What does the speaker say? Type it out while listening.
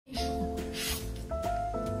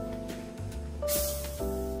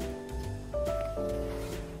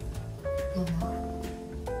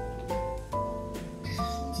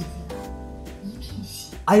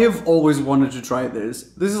I have always wanted to try this.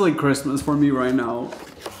 This is like Christmas for me right now.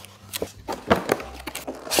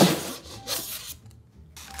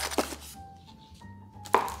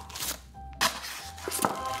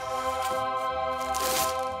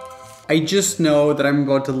 I just know that I'm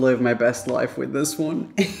about to live my best life with this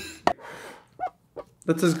one.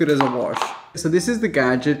 That's as good as a wash. So this is the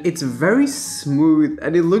gadget. It's very smooth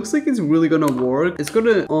and it looks like it's really gonna work. It's got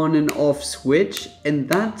an on and off switch and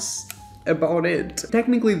that's about it.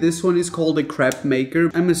 Technically this one is called a Crepe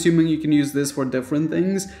Maker. I'm assuming you can use this for different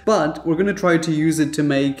things, but we're gonna try to use it to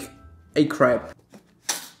make a crepe.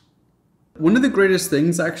 One of the greatest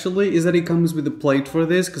things actually is that it comes with a plate for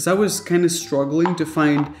this, because I was kind of struggling to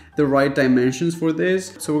find the right dimensions for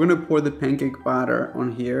this. So we're gonna pour the pancake batter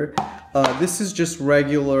on here. This is just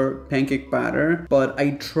regular pancake batter, but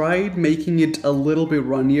I tried making it a little bit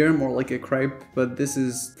runnier, more like a crepe, but this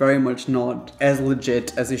is very much not as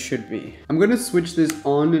legit as it should be. I'm gonna switch this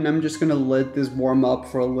on and I'm just gonna let this warm up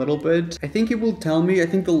for a little bit. I think it will tell me, I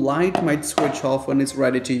think the light might switch off when it's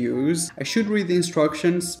ready to use. I should read the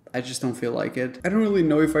instructions, I just don't feel like it. I don't really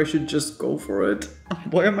know if I should just go for it.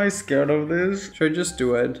 Why am I scared of this? Should I just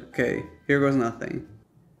do it? Okay, here goes nothing.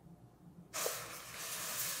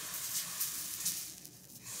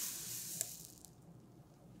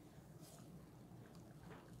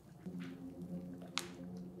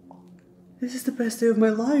 This is the best day of my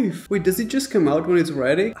life. Wait, does it just come out when it's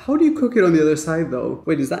ready? How do you cook it on the other side though?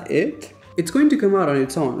 Wait, is that it? It's going to come out on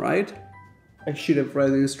its own, right? I should have read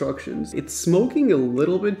the instructions. It's smoking a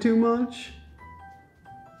little bit too much.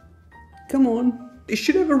 Come on. It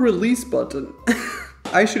should have a release button.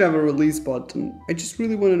 I should have a release button. I just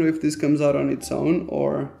really want to know if this comes out on its own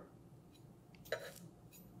or...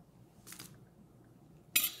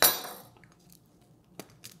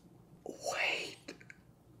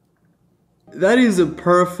 That is a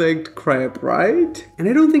perfect crepe, right? And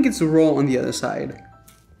I don't think it's raw on the other side.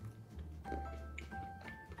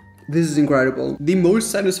 This is incredible. The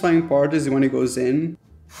most satisfying part is when it goes in.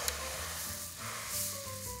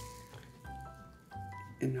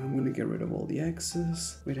 And now I'm gonna get rid of all the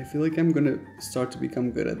excess. Wait, I feel like I'm gonna start to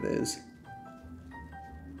become good at this.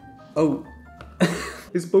 Oh,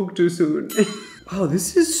 I spoke too soon. Wow,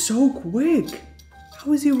 this is so quick.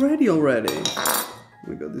 How is he ready already? Oh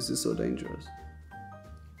my god, this is so dangerous.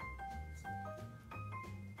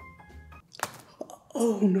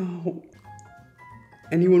 Oh no.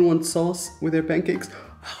 Anyone want sauce with their pancakes?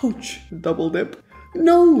 Ouch! Double dip.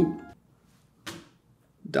 No!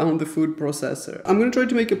 Down the food processor. I'm gonna try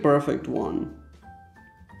to make a perfect one.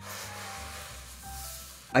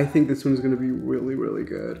 I think this one's gonna be really, really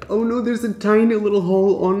good. Oh no, there's a tiny little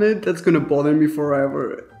hole on it. That's gonna bother me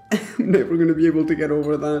forever. I'm never gonna be able to get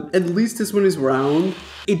over that. At least this one is round.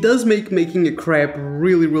 It does make making a crepe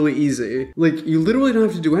really, really easy. Like, you literally don't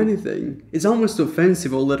have to do anything. It's almost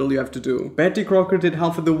offensive how little you have to do. Betty Crocker did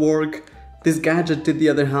half of the work. This gadget did the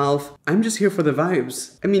other half. I'm just here for the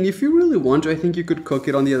vibes. I mean, if you really want to, I think you could cook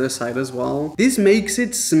it on the other side as well. This makes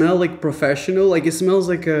it smell like professional. Like, it smells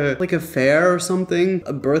like a fair or something.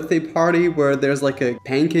 A birthday party where there's like a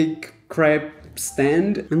pancake crepe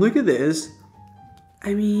stand. And look at this.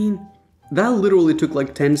 I mean, that literally took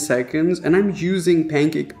like 10 seconds and I'm using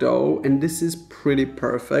pancake dough and this is pretty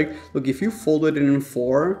perfect. Look, if you fold it in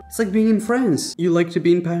 4, it's like being in France. You like to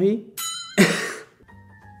be in Paris?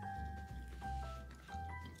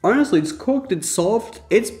 Honestly, it's cooked, it's soft,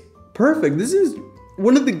 it's perfect. This is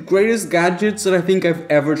one of the greatest gadgets that I think I've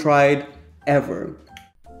ever tried, ever.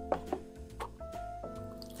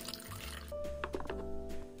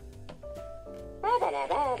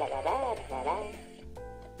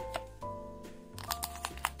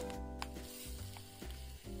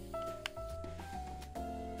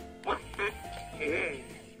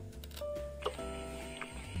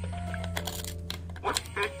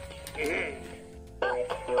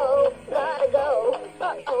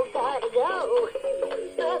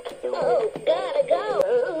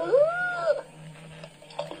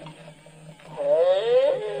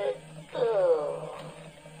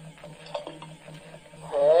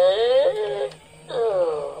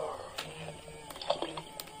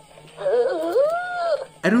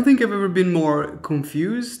 I don't think I've ever been more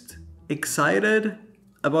confused, excited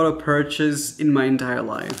about a purchase in my entire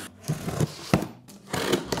life.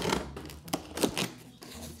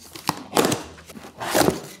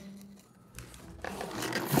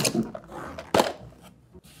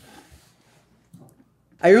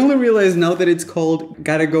 I only realize now that it's called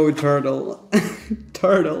Gotta Go Turtle.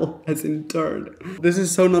 turtle, as in turd. This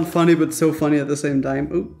is so not funny, but so funny at the same time.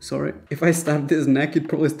 Oh, sorry. If I stabbed his neck, it'd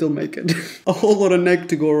probably still make it. A whole lot of neck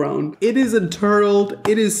to go around. It is a turtle.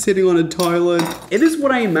 It is sitting on a toilet. It is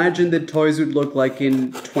what I imagined that toys would look like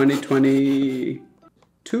in 2022.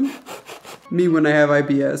 Me when I have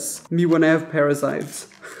IBS. Me when I have parasites.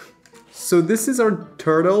 So this is our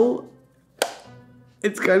turtle.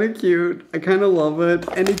 It's kind of cute. I kind of love it.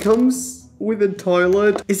 And it comes with a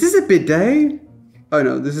toilet. Is this a bidet? Oh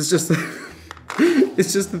no, this is just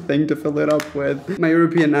it's just a thing to fill it up with. My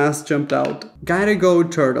European ass jumped out. Gotta go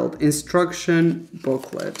turtle. Instruction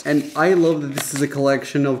booklet. And I love that this is a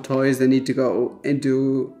collection of toys that need to go and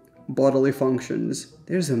do bodily functions.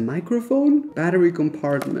 There's a microphone? Battery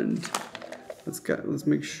compartment. Let's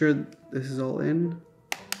make sure this is all in.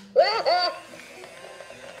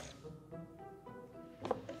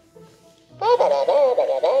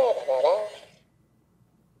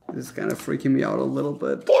 This is kind of freaking me out a little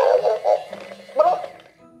bit.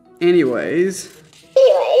 Anyways.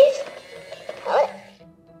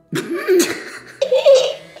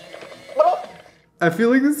 I feel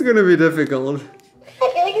like this is gonna be difficult.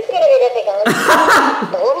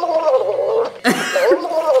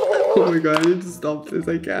 Oh my god, I need to stop this.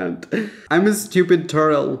 I can't. I'm a stupid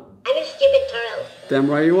turtle. Damn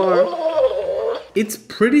right you are. It's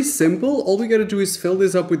pretty simple. All we gotta do is fill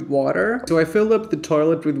this up with water. So I filled up the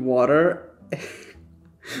toilet with water.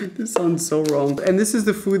 This sounds so wrong. And this is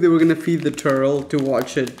the food that we're gonna feed the turtle to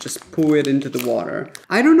watch it just poo it into the water.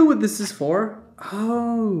 I don't know what this is for.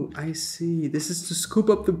 Oh, I see. This is to scoop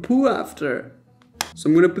up the poo after. So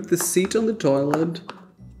I'm gonna put the seat on the toilet.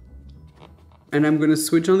 And I'm gonna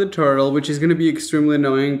switch on the turtle, which is gonna be extremely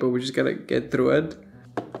annoying, but we just gotta get through it.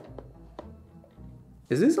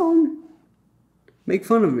 Is this on? Make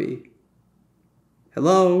fun of me.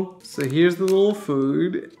 Hello? So here's the little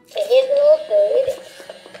food.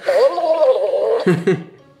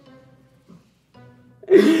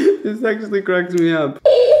 This actually cracks me up.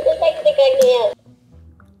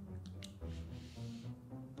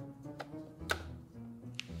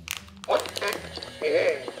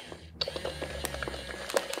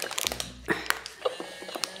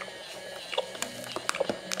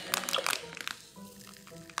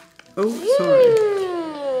 Oh, sorry.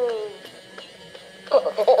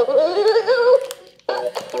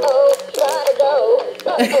 Gotta go.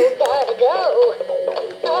 Gotta go.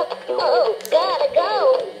 Gotta go.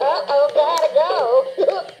 Gotta go.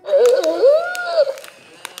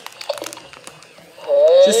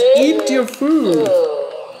 Just eat your food.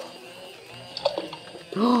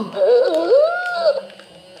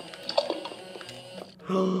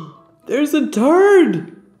 There's a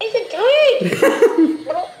turd. There's a turd.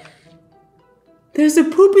 There's a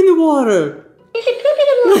poop in the water. There's a poop in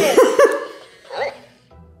the water.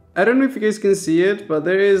 I don't know if you guys can see it, but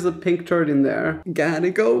there is a pink turd in there. Gotta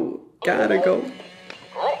go. Gotta go.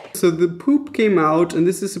 So the poop came out, and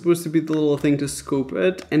this is supposed to be the little thing to scoop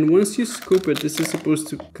it. And once you scoop it, this is supposed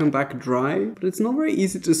to come back dry, but it's not very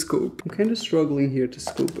easy to scoop. I'm kind of struggling here to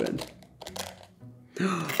scoop it.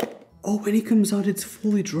 Oh, when it comes out, it's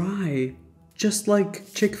fully dry. Just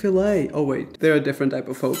like Chick-fil-A. Oh wait, they're a different type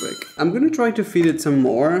of phobic. I'm gonna try to feed it some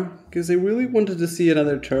more, because I really wanted to see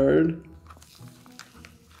another turd.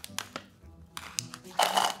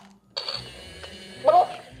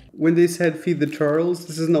 When they said feed the turtles,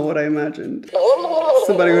 this is not what I imagined.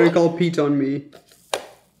 Somebody gonna call Pete on me.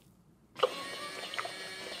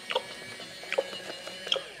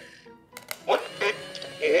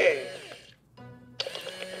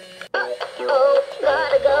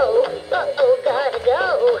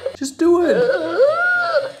 Just do it.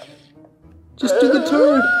 Just do the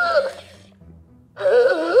turd.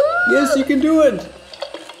 Yes, you can do it.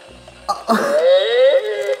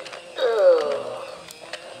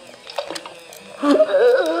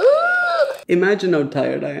 Imagine how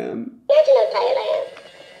tired I am.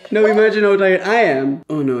 No, imagine how tired I am.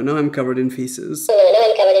 Oh no, now I'm covered in feces.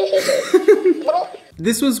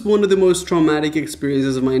 This was one of the most traumatic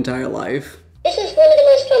experiences of my entire life.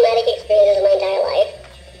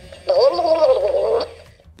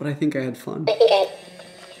 But I think I had fun.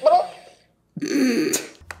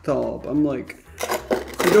 Stop. I'm like,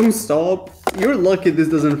 if you don't stop, you're lucky this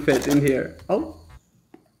doesn't fit in here. Oh.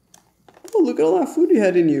 Oh, look at all that food you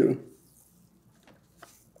had in you.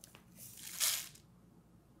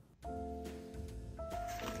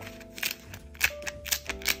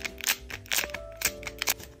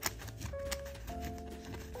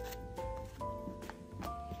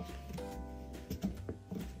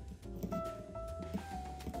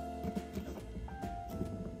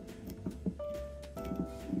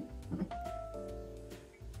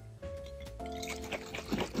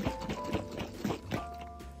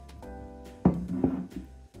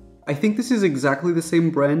 I think this is exactly the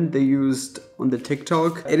same brand they used on the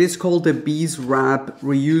TikTok. It is called the Beeswax Wrap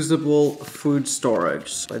Reusable Food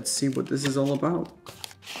Storage. Let's see what this is all about.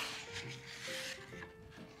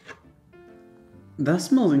 That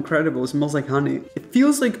smells incredible. It smells like honey. It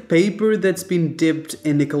feels like paper that's been dipped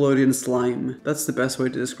in Nickelodeon slime. That's the best way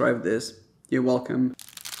to describe this. You're welcome.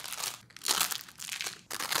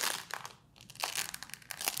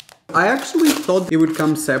 I actually thought it would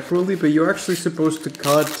come separately, but you're actually supposed to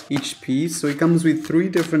cut each piece. So it comes with 3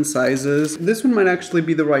 different sizes. This one might actually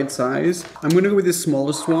be the right size. I'm gonna go with the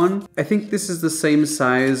smallest one. I think this is the same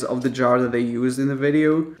size of the jar that they used in the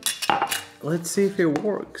video. Let's see if it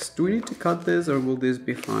works. Do we need to cut this or will this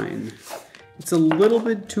be fine? It's a little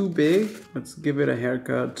bit too big. Let's give it a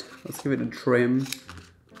haircut. Let's give it a trim.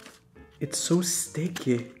 It's so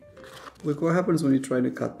sticky. Look what happens when you try to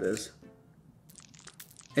cut this.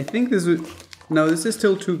 I think this would... No, this is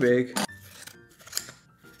still too big.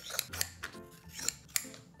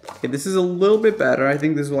 Okay, this is a little bit better. I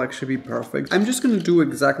think this will actually be perfect. I'm just gonna do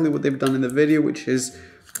exactly what they've done in the video, which is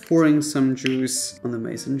pouring some juice on the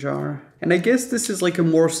mason jar. And I guess this is like a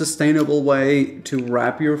more sustainable way to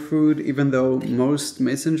wrap your food, even though most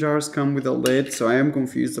mason jars come with a lid, so I am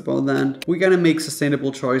confused about that. We gotta make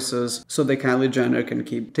sustainable choices so that Kylie Jenner can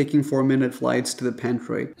keep taking 4-minute flights to the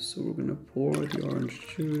pantry. So we're gonna pour the orange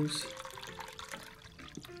juice.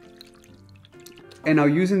 And now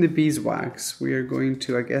using the beeswax, we are going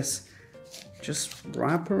to, I guess, just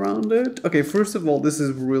wrap around it. Okay, first of all, this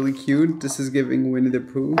is really cute. This is giving Winnie the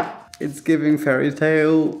Pooh. It's giving fairy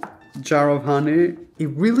tale, jar of honey. It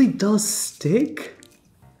really does stick.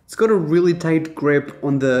 It's got a really tight grip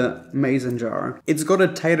on the mason jar. It's got a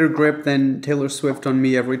tighter grip than Taylor Swift on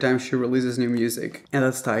me every time she releases new music. And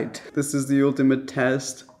that's tight. This is the ultimate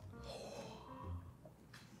test.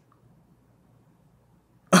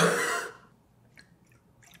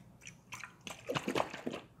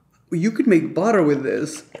 You could make butter with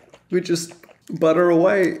this. We just butter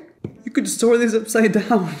away. You could store this upside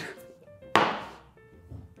down.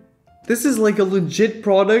 This is like a legit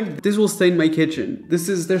product. This will stay in my kitchen.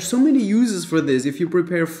 There's so many uses for this if you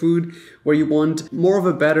prepare food where you want more of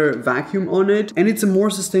a better vacuum on it, and it's a more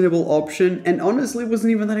sustainable option, and honestly it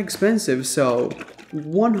wasn't even that expensive, so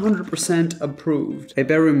 100% approved. I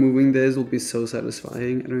bet removing this will be so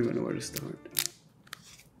satisfying. I don't even know where to start.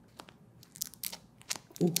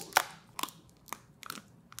 Ooh.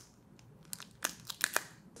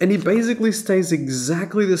 And it basically stays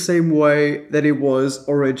exactly the same way that it was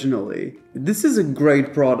originally. This is a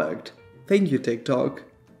great product. Thank you, TikTok.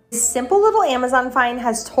 This simple little Amazon find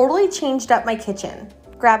has totally changed up my kitchen.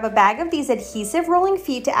 Grab a bag of these adhesive rolling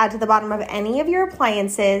feet to add to the bottom of any of your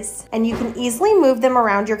appliances, and you can easily move them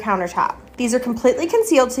around your countertop. These are completely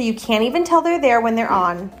concealed so you can't even tell they're there when they're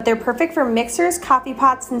on. They're perfect for mixers, coffee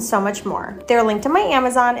pots, and so much more. They're linked on my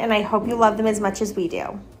Amazon, and I hope you love them as much as we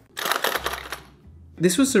do.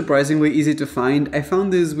 This was surprisingly easy to find. I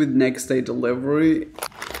found this with next day delivery.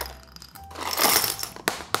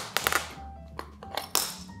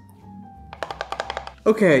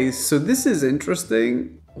 Okay, so this is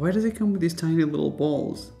interesting. Why does it come with these tiny little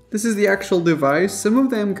balls? This is the actual device. Some of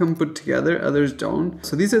them come put together, others don't.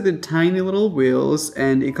 So these are the tiny little wheels,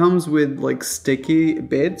 and it comes with like sticky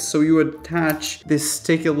bits. So you attach this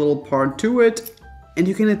sticky little part to it, and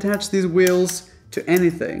you can attach these wheels to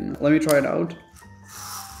anything. Let me try it out.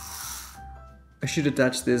 I should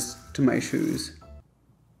attach this to my shoes.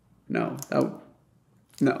 No,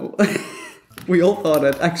 no. We all thought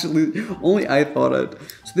it, actually, only I thought it.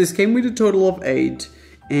 So this came with a total of 8,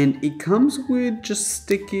 and it comes with just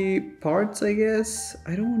sticky parts, I guess.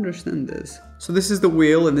 I don't understand this. So this is the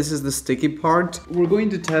wheel and this is the sticky part. We're going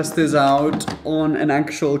to test this out on an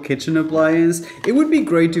actual kitchen appliance. It would be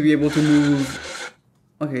great to be able to move.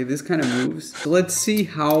 Okay, this kind of moves. So let's see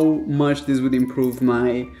how much this would improve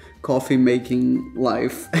my coffee making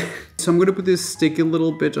life. So I'm gonna put this sticky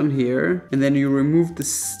little bit on here, and then you remove the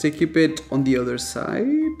sticky bit on the other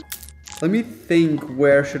side. Let me think,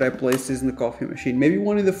 where should I place this in the coffee machine? Maybe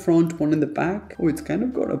one in the front, one in the back. Oh, it's kind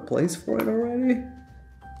of got a place for it already.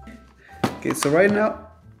 Okay, so right now,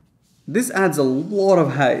 this adds a lot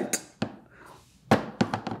of height.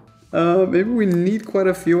 Maybe we need quite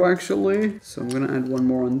a few actually. So I'm gonna add one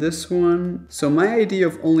more on this one. So my idea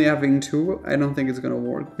of only having 2, I don't think it's gonna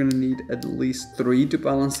work. We're gonna need at least 3 to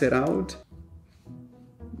balance it out.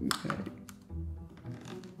 Okay.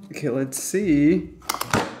 Okay, let's see.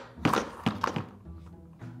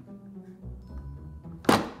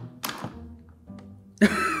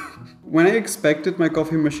 When I expected my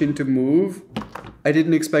coffee machine to move, I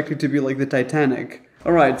didn't expect it to be like the Titanic.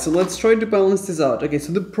 Alright, so let's try to balance this out. Okay,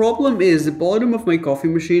 so the problem is the bottom of my coffee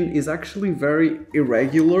machine is actually very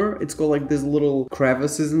irregular. It's got like these little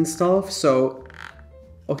crevices and stuff. So,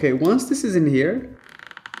 okay, once this is in here,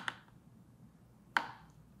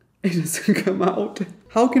 it doesn't come out.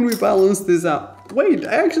 How can we balance this out? Wait,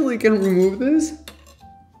 I actually can remove this?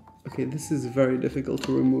 Okay, this is very difficult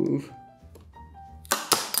to remove.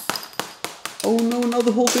 Oh no, now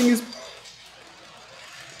the whole thing is...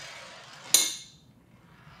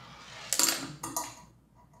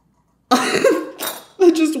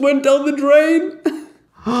 It just went down the drain.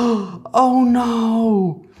 Oh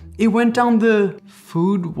no. It went down the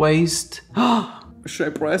food waste. Should I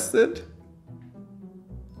press it?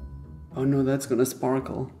 Oh no, that's gonna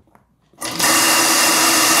sparkle.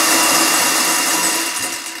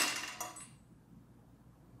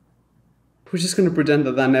 We're just gonna pretend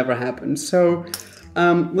that that never happened. So,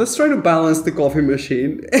 let's try to balance the coffee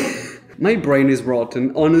machine. My brain is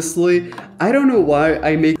rotten, honestly. I don't know why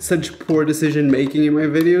I make such poor decision making in my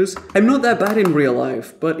videos. I'm not that bad in real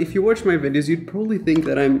life, but if you watch my videos, you'd probably think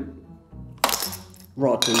that I'm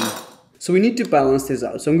rotten. So we need to balance this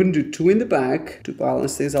out. So I'm gonna do 2 in the back to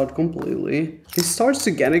balance this out completely. This starts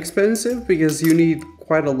to get expensive because you need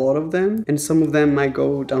quite a lot of them, and some of them might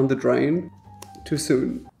go down the drain too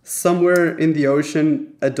soon. Somewhere in the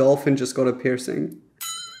ocean, a dolphin just got a piercing.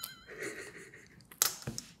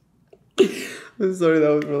 I'm sorry, that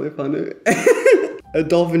was really funny. A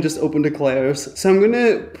dolphin just opened eclairs. So I'm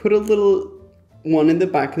gonna put a little one in the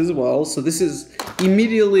back as well. So this is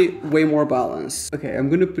immediately way more balanced. Okay, I'm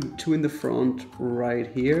gonna put 2 in the front right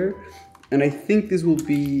here. And I think this will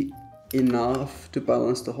be enough to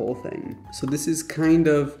balance the whole thing. So this is kind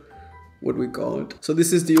of what we got. So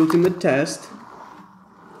this is the ultimate test.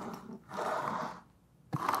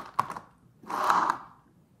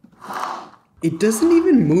 It doesn't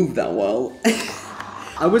even move that well.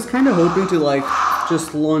 I was kind of hoping to like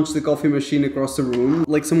just launch the coffee machine across the room.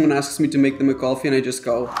 Like someone asks me to make them a coffee and I just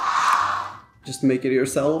go, just make it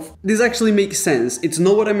yourself. This actually makes sense. It's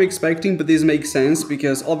not what I'm expecting, but this makes sense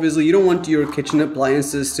because obviously you don't want your kitchen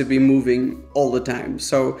appliances to be moving all the time.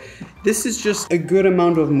 So this is just a good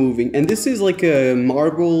amount of moving. And this is like a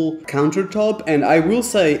marble countertop. And I will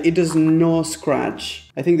say it does not scratch.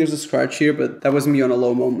 I think there's a scratch here, but that was me on a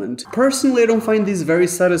low moment. Personally, I don't find this very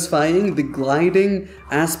satisfying. The gliding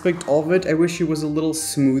aspect of it, I wish it was a little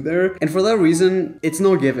smoother. And for that reason, it's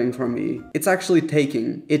not giving for me. It's actually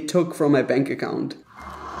taking. It took from my bank account.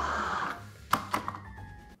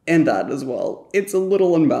 And that as well. It's a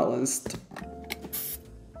little unbalanced.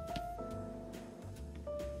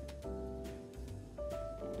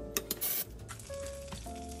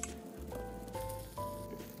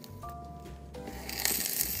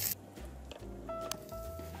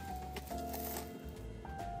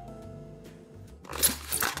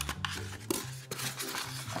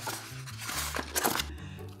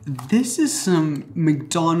 This is some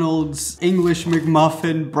McDonald's English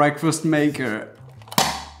McMuffin breakfast maker.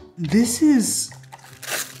 This is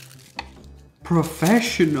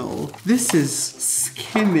professional. This is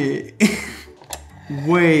skinny.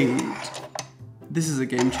 Wait. This is a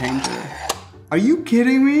game changer. Are you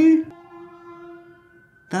kidding me?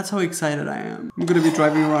 That's how excited I am. I'm gonna be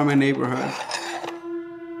driving around my neighborhood.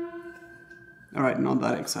 Alright, not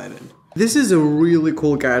that excited. This is a really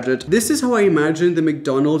cool gadget. This is how I imagine the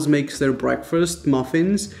McDonald's makes their breakfast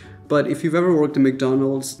muffins. But if you've ever worked at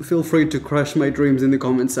McDonald's, feel free to crush my dreams in the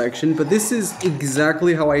comment section. But this is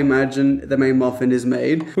exactly how I imagine that my muffin is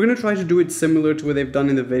made. We're gonna try to do it similar to what they've done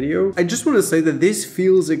in the video. I just want to say that this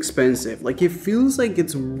feels expensive. Like, it feels like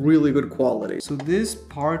it's really good quality. So this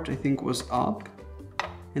part, I think, was up.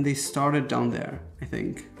 And they started down there, I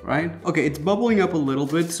think, right? Okay, it's bubbling up a little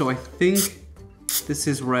bit, so I think this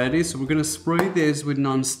is ready. So we're gonna spray this with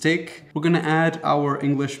non-stick. We're gonna add our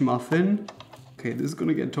English muffin. Okay, this is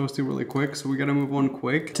gonna get toasty really quick, so we gotta move on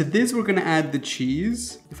quick. To this, we're gonna add the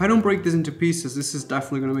cheese. If I don't break this into pieces, this is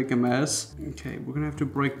definitely gonna make a mess. Okay, we're gonna have to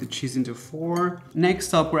break the cheese into 4.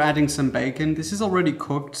 Next up, we're adding some bacon. This is already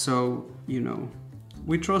cooked, so, you know,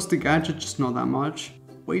 we trust the gadget, just not that much.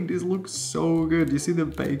 Wait, this looks so good. You see the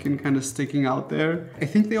bacon kind of sticking out there? I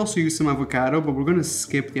think they also use some avocado, but we're gonna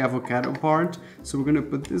skip the avocado part. So we're gonna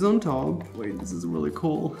put this on top. Wait, this is really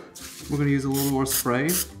cool. We're gonna use a little more spray.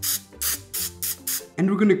 And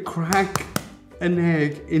we're gonna crack an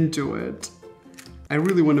egg into it. I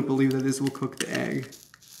really want to believe that this will cook the egg.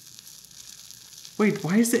 Wait,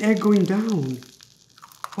 why is the egg going down?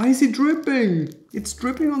 Why is it dripping? It's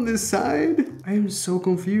dripping on this side. I am so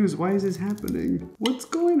confused. Why is this happening? What's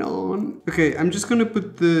going on? Okay, I'm just gonna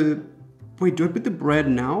put the Wait, do I put the bread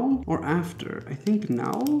now or after? I think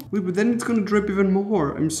now. Wait, but then it's gonna drip even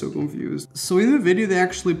more. I'm so confused. So in the video, they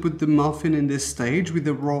actually put the muffin in this stage with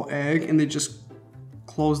the raw egg and they just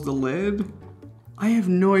close the lid. I have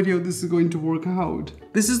no idea how this is going to work out.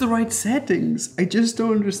 This is the right settings. I just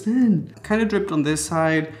don't understand. Kind of dripped on this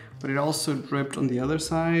side, but it also dripped on the other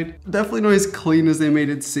side. Definitely not as clean as they made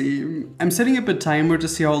it seem. I'm setting up a timer to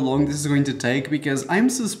see how long this is going to take because I'm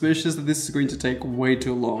suspicious that this is going to take way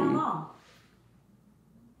too long. How long?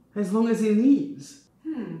 As long as it needs.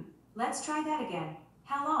 Let's try that again.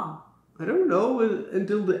 How long? I don't know,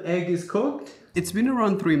 until the egg is cooked. It's been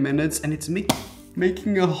around 3 minutes and it's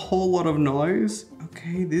making a whole lot of noise.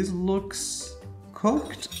 Okay, this looks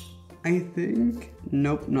cooked, I think.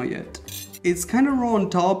 Nope, not yet. It's kind of raw on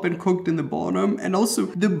top and cooked in the bottom. And also,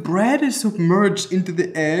 the bread is submerged into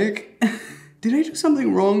the egg. Did I do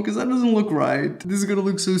something wrong? Because that doesn't look right. This is gonna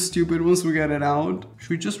look so stupid once we get it out. Should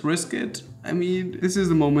we just risk it? I mean, this is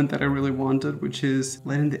the moment that I really wanted, which is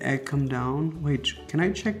letting the egg come down. Wait, can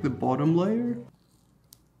I check the bottom layer?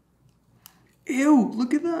 Ew,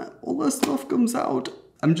 look at that. All that stuff comes out.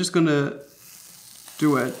 I'm just gonna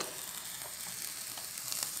do it.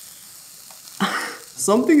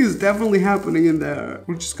 Something is definitely happening in there.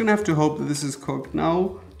 We're just gonna have to hope that this is cooked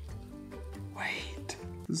now. Wait,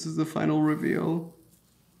 this is the final reveal.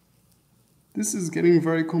 This is getting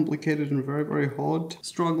very complicated and very, very hot.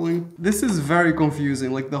 Struggling. This is very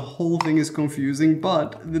confusing, like the whole thing is confusing,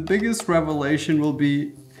 but the biggest revelation will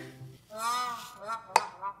be...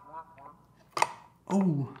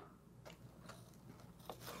 Oh.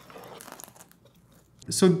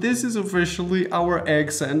 So this is officially our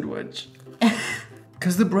egg sandwich.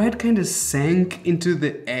 Because the bread kind of sank into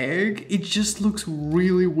the egg, it just looks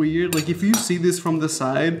really weird. Like if you see this from the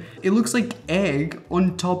side, it looks like egg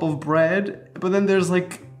on top of bread, but then there's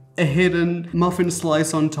like a hidden muffin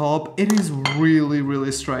slice on top. It is really,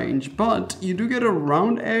 really strange, but you do get a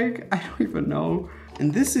round egg. I don't even know.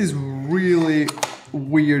 And this is really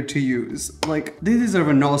weird to use. Like, they deserve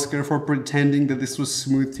an Oscar for pretending that this was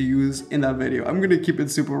smooth to use in that video. I'm gonna keep it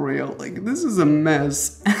super real. Like, this is a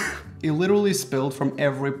mess. It literally spilled from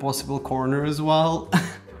every possible corner as well.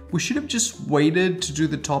 We should have just waited to do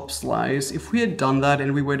the top slice. If we had done that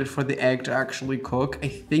and we waited for the egg to actually cook, I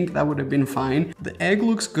think that would have been fine. The egg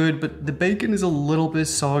looks good, but the bacon is a little bit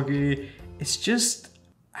soggy. It's just,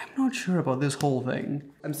 I'm not sure about this whole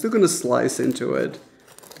thing. I'm still gonna slice into it.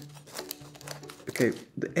 Okay,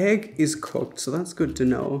 the egg is cooked, so that's good to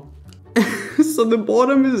know. So the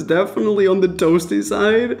bottom is definitely on the toasty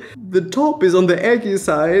side. The top is on the eggy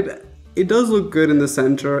side. It does look good in the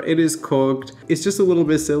center. It is cooked. It's just a little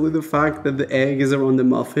bit silly, the fact that the egg is around the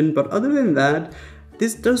muffin. But other than that,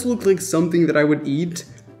 this does look like something that I would eat,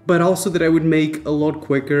 but also that I would make a lot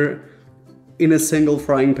quicker in a single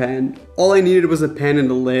frying pan. All I needed was a pan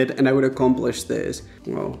and a lid, and I would accomplish this.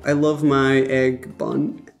 Wow, I love my egg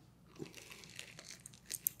bun.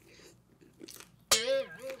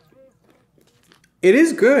 It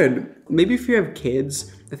is good. Maybe if you have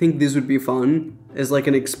kids, I think this would be fun as like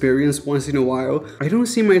an experience once in a while. I don't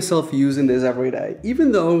see myself using this every day,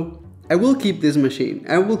 even though I will keep this machine.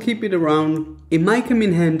 I will keep it around. It might come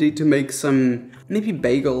in handy to make some, maybe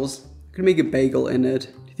bagels. I could make a bagel in it.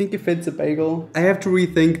 Do you think it fits a bagel? I have to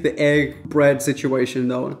rethink the egg bread situation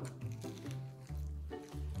though.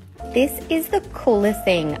 This is the coolest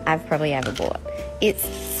thing I've probably ever bought. It's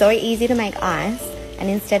so easy to make ice. And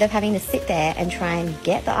instead of having to sit there and try and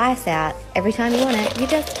get the ice out every time you want it, you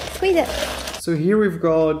just squeeze it. So here we've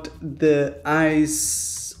got the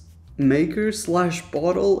ice maker slash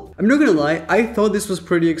bottle. I'm not gonna lie, I thought this was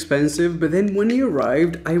pretty expensive, but then when it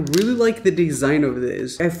arrived, I really like the design of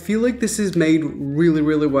this. I feel like this is made really,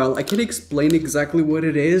 really well. I can't explain exactly what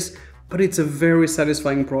it is, but it's a very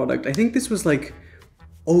satisfying product. I think this was like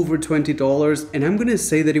over $20, and I'm gonna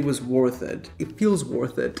say that it was worth it. It feels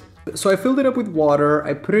worth it. So I filled it up with water,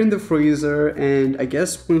 I put it in the freezer, and I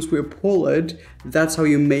guess once we pull it, that's how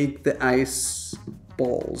you make the ice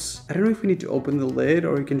balls. I don't know if we need to open the lid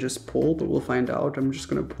or you can just pull, but we'll find out. I'm just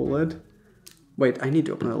gonna pull it. Wait, I need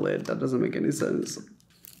to open the lid. That doesn't make any sense.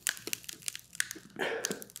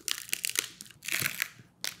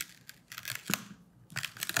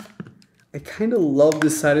 I kind of love the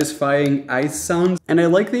satisfying ice sounds, and I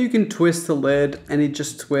like that you can twist the lid and it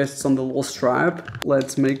just twists on the little strap.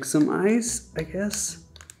 Let's make some ice, I guess.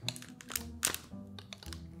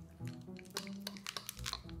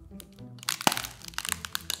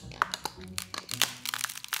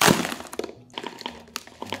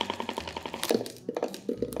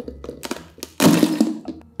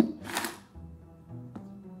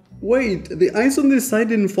 Wait, the ice on this side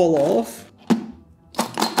didn't fall off?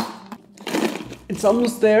 It's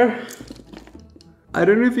almost there. I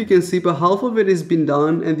don't know if you can see, but half of it has been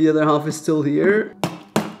done and the other half is still here.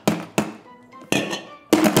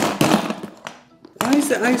 Why is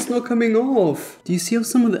the ice not coming off? Do you see how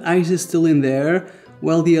some of the ice is still in there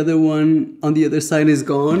while the other one on the other side is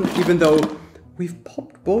gone? Even though we've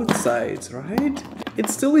popped both sides, right?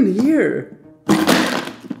 It's still in here.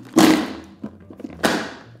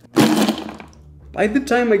 By the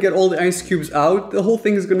time I get all the ice cubes out, the whole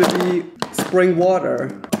thing is gonna be spraying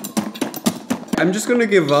water. I'm just gonna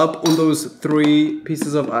give up on those 3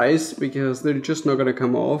 pieces of ice because they're just not gonna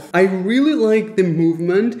come off. I really like the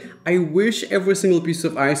movement. I wish every single piece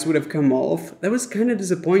of ice would have come off. That was kind of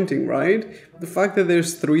disappointing, right? The fact that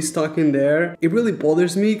there's 3 stuck in there, it really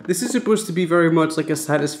bothers me. This is supposed to be very much like a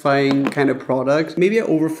satisfying kind of product. Maybe I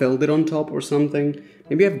overfilled it on top or something.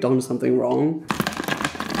 Maybe I've done something wrong.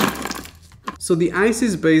 So the ice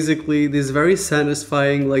is basically these very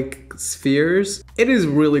satisfying like spheres. It is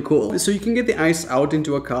really cool. So you can get the ice out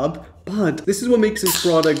into a cup, but this is what makes this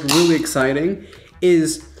product really exciting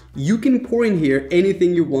is you can pour in here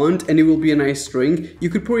anything you want and it will be a nice drink.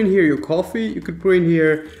 You could pour in here your coffee, you could pour in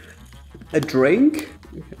here a drink.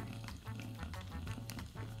 Okay.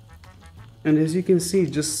 And as you can see,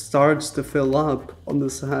 it just starts to fill up on the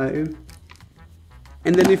side.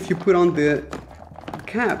 And then if you put on the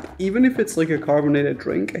cap, even if it's like a carbonated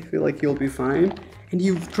drink, I feel like you'll be fine. And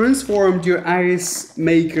you've transformed your ice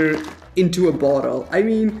maker into a bottle. I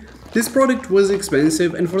mean, this product was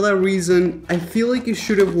expensive and for that reason, I feel like it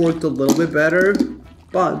should have worked a little bit better,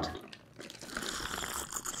 but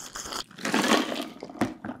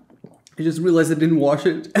I just realized I didn't wash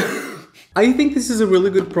it. I think this is a really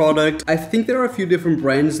good product. I think there are a few different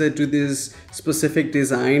brands that do this specific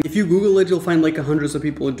design. If you Google it, you'll find like hundreds of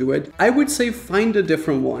people who do it. I would say find a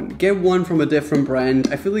different one. Get one from a different brand.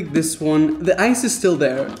 I feel like this one, the ice is still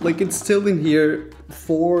there. Like it's still in here.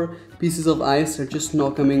 4 pieces of ice are just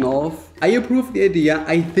not coming off. I approve the idea.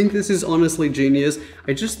 I think this is honestly genius.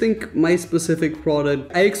 I just think my specific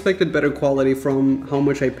product, I expected better quality from how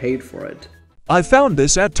much I paid for it. I found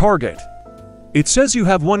this at Target. It says you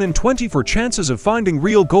have 1 in 24 chances of finding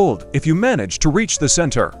real gold if you manage to reach the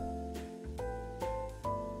center.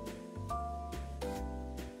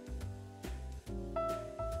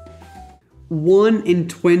 One in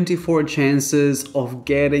 24 chances of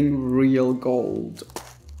getting real gold.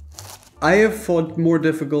 I have fought more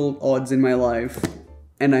difficult odds in my life.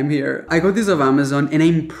 And I'm here. I got this off Amazon and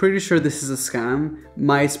I'm pretty sure this is a scam.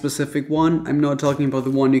 My specific one. I'm not talking about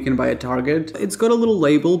the one you can buy at Target. It's got a little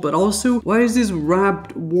label, but also, why is this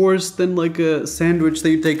wrapped worse than like a sandwich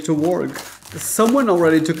that you take to work? Someone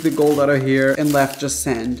already took the gold out of here and left just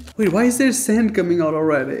sand. Wait, why is there sand coming out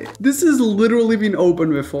already? This has literally been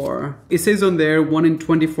opened before. It says on there 1 in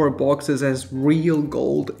 24 boxes has real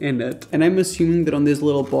gold in it. And I'm assuming that on this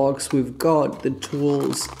little box we've got the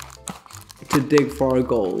tools to dig for our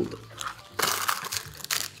gold.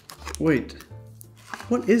 Wait,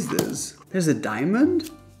 what is this? There's a diamond?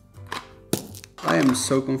 I am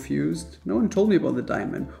so confused. No one told me about the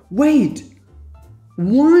diamond. Wait!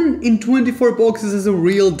 1 in 24 boxes is a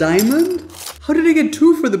real diamond? How did I get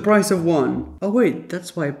 2 for the price of 1? Oh wait,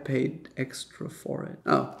 that's why I paid extra for it.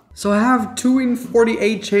 Oh, so I have 2 in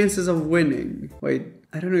 48 chances of winning. Wait,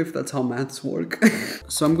 I don't know if that's how maths work.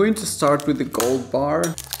 So I'm going to start with the gold bar.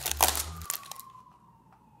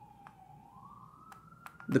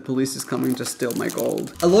 The police is coming to steal my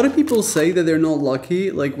gold. A lot of people say that they're not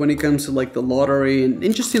lucky, like when it comes to like the lottery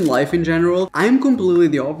and just in life in general. I'm completely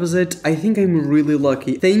the opposite. I think I'm really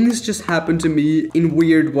lucky. Things just happen to me in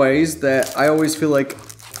weird ways that I always feel like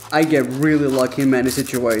I get really lucky in many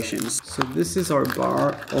situations. So this is our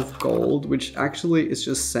bar of gold, which actually is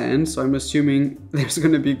just sand. So I'm assuming there's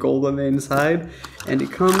gonna be gold on the inside. And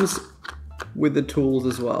it comes with the tools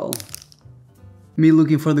as well. Me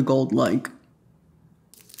looking for the gold like.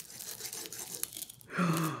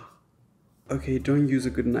 Okay, don't use a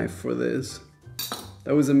good knife for this.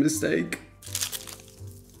 That was a mistake.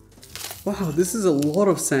 Wow, this is a lot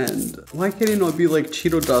of sand. Why can't it not be like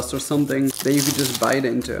Cheeto dust or something that you could just bite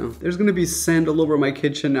into? There's gonna be sand all over my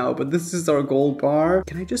kitchen now, but this is our gold bar.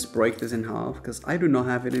 Can I just break this in half? Because I do not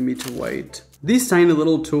have it in me to wait. These tiny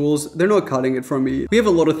little tools, they're not cutting it for me. We have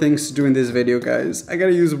a lot of things to do in this video, guys. I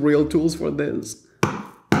gotta use real tools for this.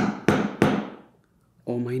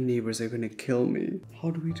 Oh, my neighbors are gonna kill me. How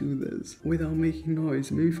do we do this without making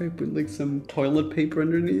noise? Maybe if I put like some toilet paper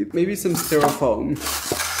underneath? Maybe some styrofoam.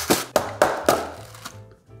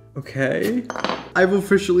 Okay. I've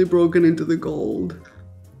officially broken into the gold.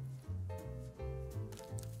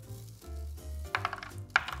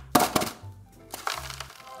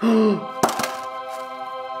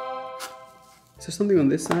 Is there something on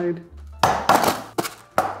this side?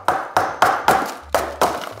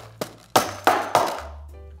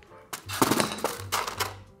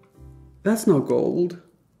 That's not gold.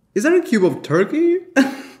 Is that a cube of turkey?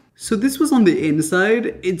 So this was on the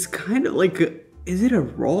inside. It's kind of like a... Is it a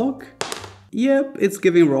rock? Yep, it's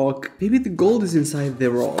giving rock. Maybe the gold is inside the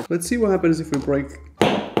rock. Let's see what happens if we break...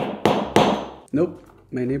 Nope.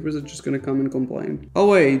 My neighbors are just gonna come and complain. Oh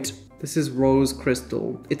wait, this is rose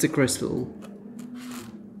crystal. It's a crystal.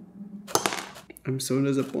 I'm so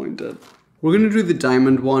disappointed. We're gonna do the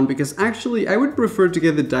diamond one because actually I would prefer to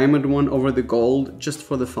get the diamond one over the gold just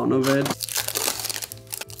for the fun of it.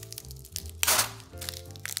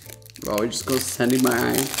 Oh, it just goes sand in my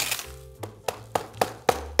eye.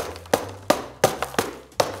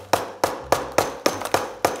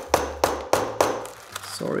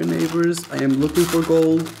 Sorry neighbors, I am looking for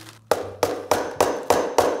gold.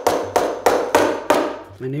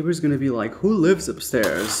 My neighbor's gonna be like, who lives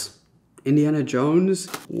upstairs? Indiana Jones?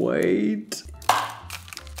 Wait.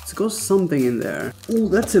 Let's go something in there. Oh,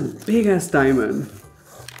 that's a big ass diamond.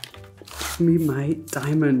 Give me my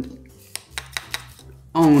diamond.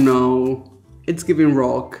 Oh no. It's giving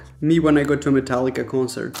rock. Me when I go to a Metallica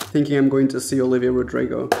concert, thinking I'm going to see Olivia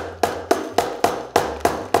Rodrigo.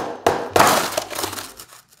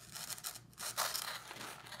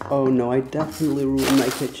 Oh no, I definitely ruined my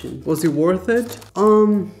kitchen. Was it worth it?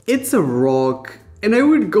 It's a rock. And I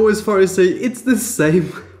would go as far as say it's the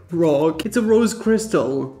same rock. It's a rose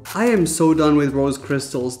crystal. I am so done with rose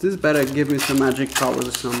crystals. This better give me some magic powers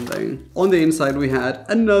or something. On the inside we had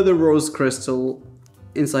another rose crystal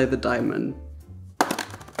inside the diamond.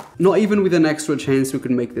 Not even with an extra chance we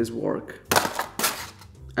could make this work.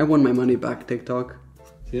 I want my money back, TikTok.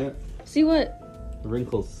 Yeah. See what? The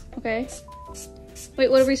wrinkles. Okay.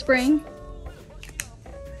 Wait, what are we spraying?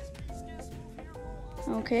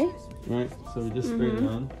 Okay. Right, so we just sprayed it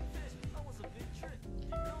on.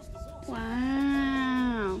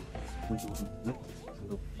 Wow.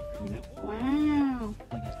 Wow.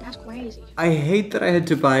 That's crazy. I hate that I had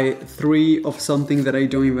to buy 3 of something that I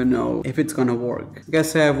don't even know if it's gonna work. I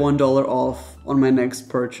guess I have $1 off on my next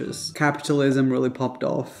purchase. Capitalism really popped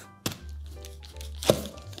off.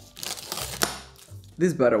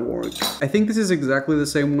 This better work. I think this is exactly the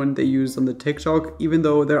same one they used on the TikTok, even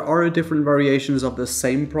though there are different variations of the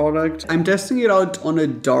same product. I'm testing it out on a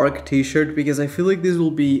dark t-shirt because I feel like this will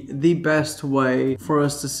be the best way for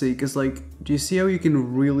us to see. Because like, do you see how you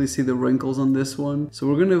can really see the wrinkles on this one? So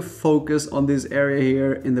we're gonna focus on this area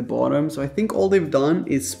here in the bottom. So I think all they've done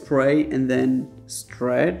is spray and then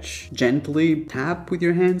stretch, gently tap with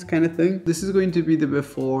your hands kind of thing. This is going to be the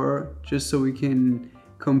before, just so we can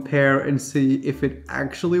compare and see if it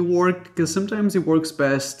actually worked, because sometimes it works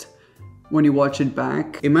best when you watch it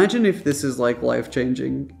back. Imagine if this is like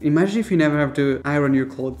life-changing. Imagine if you never have to iron your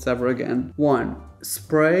clothes ever again. 1.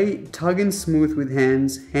 Spray, tug and smooth with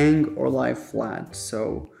hands, hang or lie flat.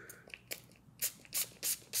 So,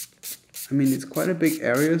 I mean, it's quite a big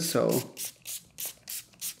area, so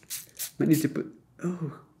I need to put,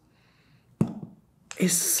 oh, it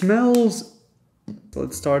smells. So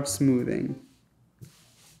let's start smoothing.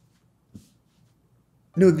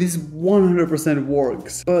 No, this 100%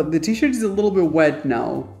 works, but the t-shirt is a little bit wet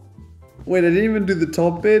now. Wait, I didn't even do the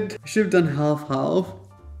top bit. I should have done half-half.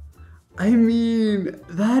 I mean,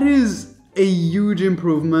 that is a huge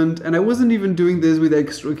improvement, and I wasn't even doing this with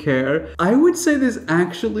extra care. I would say this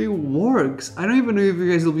actually works. I don't even know if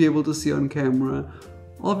you guys will be able to see on camera.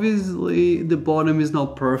 Obviously, the bottom is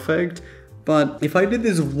not perfect, but if I did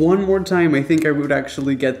this one more time, I think I would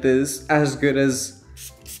actually get this as good as...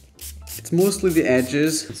 It's mostly the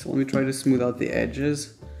edges, so let me try to smooth out the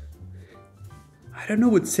edges. I don't know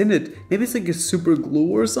what's in it. Maybe it's like a super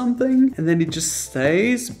glue or something, and then it just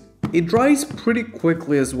stays. It dries pretty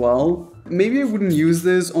quickly as well. Maybe I wouldn't use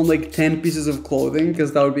this on like 10 pieces of clothing,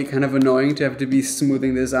 because that would be kind of annoying to have to be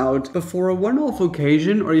smoothing this out. But for a one-off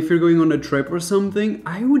occasion, or if you're going on a trip or something,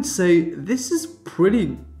 I would say this is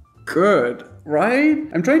pretty good. Right?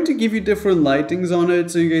 I'm trying to give you different lightings on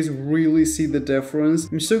it so you guys really see the difference.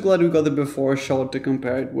 I'm so glad we got the before shot to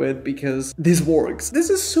compare it with, because this works.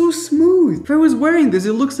 This is so smooth. If I was wearing this,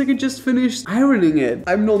 it looks like I just finished ironing it.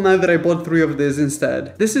 I'm not mad that I bought 3 of this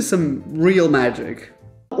instead. This is some real magic.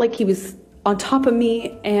 Like he was on top of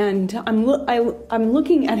me, and I'm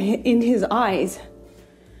looking at it in his eyes,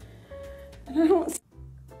 and I don't.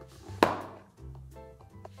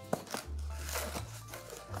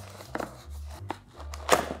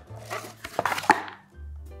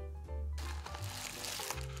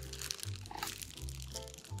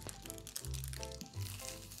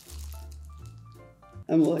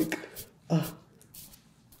 I'm like,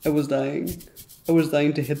 I was dying. I was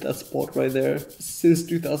dying to hit that spot right there since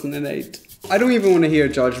 2008. I don't even want to hear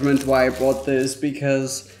judgment why I bought this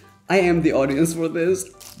because I am the audience for this.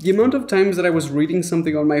 The amount of times that I was reading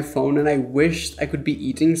something on my phone and I wished I could be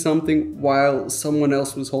eating something while someone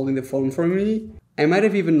else was holding the phone for me. I might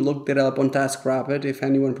have even looked it up on TaskRabbit if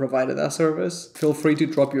anyone provided that service. Feel free to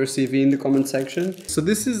drop your CV in the comment section. So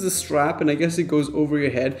this is the strap and I guess it goes over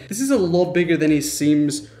your head. This is a lot bigger than it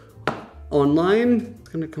seems online. It's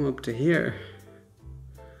gonna come up to here.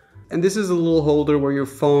 And this is a little holder where your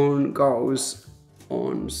phone goes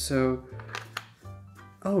on, so...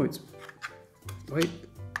 Oh, it's... Wait.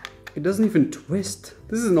 It doesn't even twist.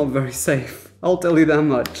 This is not very safe. I'll tell you that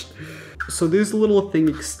much. So this little thing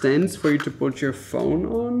extends for you to put your phone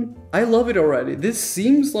on. I love it already. This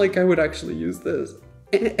seems like I would actually use this.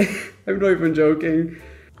 I'm not even joking.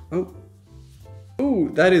 Oh. Oh,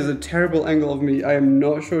 that is a terrible angle of me. I am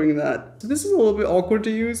not showing that. This is a little bit awkward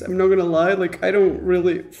to use. I'm not gonna lie. Like, I don't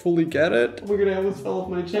really fully get it. Look at it, I almost fell off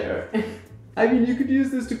my chair. I mean, you could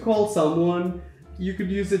use this to call someone. You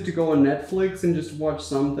could use it to go on Netflix and just watch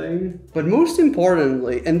something. But most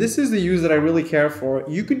importantly, and this is the use that I really care for,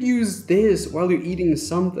 you could use this while you're eating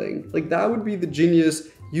something. Like, that would be the genius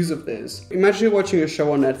use of this. Imagine you're watching a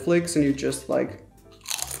show on Netflix and you just like...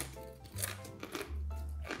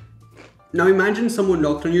 Now imagine someone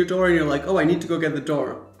knocked on your door and you're like, oh, I need to go get the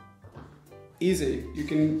door. Easy. You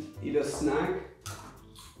can eat a snack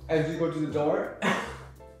as you go to the door.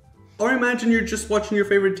 Or imagine you're just watching your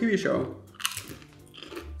favorite TV show.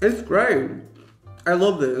 It's great. I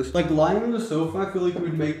love this. Like lying on the sofa, I feel like it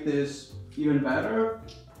would make this even better.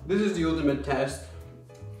 This is the ultimate test.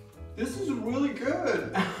 This is really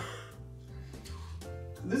good.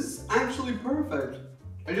 This is actually perfect.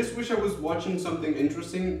 I just wish I was watching something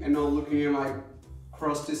interesting and not looking at my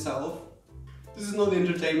crusty self. This is not the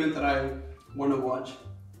entertainment that I want to watch.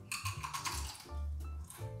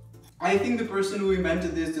 I think the person who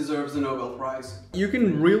invented this deserves the Nobel Prize. You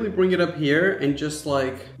can really bring it up here and just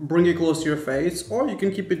like bring it close to your face, or you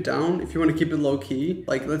can keep it down if you want to keep it low key.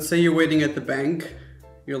 Like let's say you're waiting at the bank,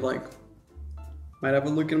 you're like, might have a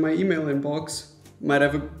look in my email inbox, might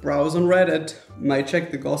have a browse on Reddit, might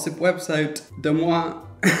check the gossip website, de moi.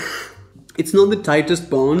 It's not the tightest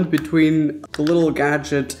bond between the little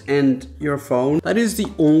gadget and your phone. That is the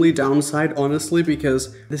only downside, honestly,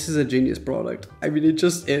 because this is a genius product. I mean, it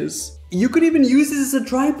just is. You could even use this as a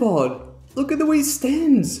tripod. Look at the way it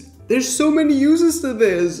stands. There's so many uses to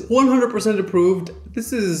this. 100% approved.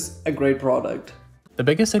 This is a great product. The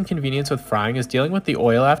biggest inconvenience with frying is dealing with the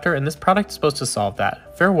oil after, and this product is supposed to solve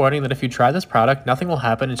that. Fair warning that if you try this product, nothing will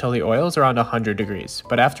happen until the oil is around 100 degrees,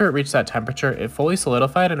 but after it reached that temperature, it fully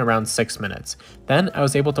solidified in around 6 minutes. Then, I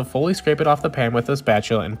was able to fully scrape it off the pan with a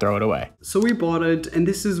spatula and throw it away. So we bought it, and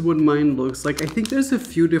this is what mine looks like. I think there's a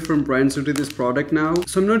few different brands who do this product now,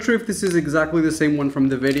 so I'm not sure if this is exactly the same one from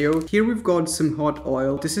the video. Here we've got some hot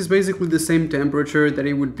oil. This is basically the same temperature that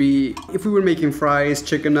it would be if we were making fries,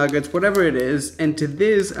 chicken nuggets, whatever it is, and to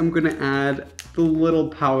this, I'm gonna add the little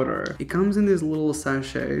powder. It comes in these little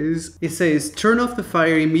sachets. It says, turn off the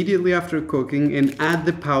fire immediately after cooking and add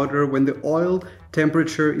the powder when the oil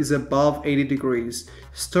temperature is above 80 degrees.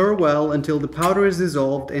 Stir well until the powder is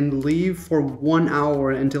dissolved and leave for 1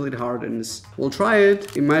 hour until it hardens. We'll try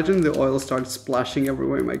it. Imagine the oil starts splashing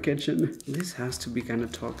everywhere in my kitchen. This has to be kind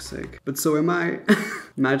of toxic, but so am I.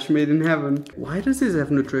 Match made in heaven. Why does this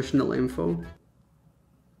have nutritional info?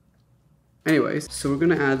 Anyways, so we're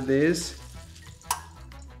gonna add this.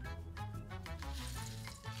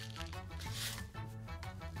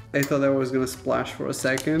 I thought that was gonna splash for a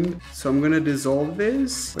second. So I'm gonna dissolve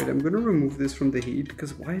this. Wait, I'm gonna remove this from the heat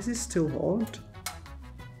because why is this still hot?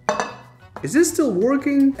 Is this still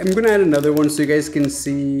working? I'm gonna add another one so you guys can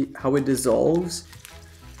see how it dissolves.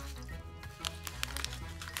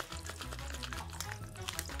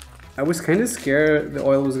 I was kind of scared the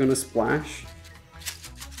oil was gonna splash.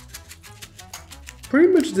 Pretty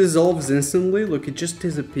much dissolves instantly. Look, it just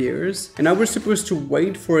disappears. And now we're supposed to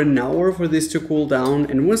wait for an hour for this to cool down,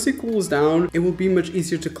 and once it cools down, it will be much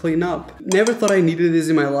easier to clean up. Never thought I needed this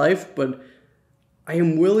in my life, but I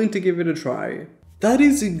am willing to give it a try. That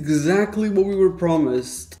is exactly what we were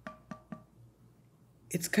promised.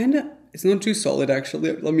 It's not too solid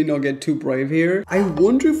actually, let me not get too brave here. I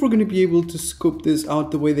wonder if we're gonna be able to scoop this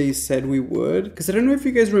out the way they said we would. Because I don't know if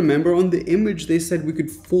you guys remember, on the image they said we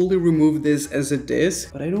could fully remove this as a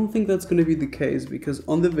disc. But I don't think that's gonna be the case because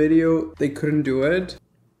on the video they couldn't do it.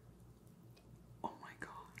 Oh my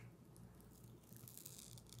god.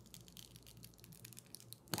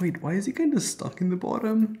 Wait, why is it kind of stuck in the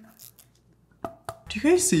bottom? Do you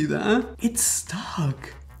guys see that? It's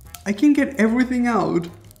stuck. I can get everything out.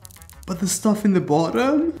 but the stuff in the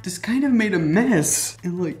bottom just kind of made a mess.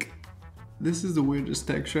 And like, this is the weirdest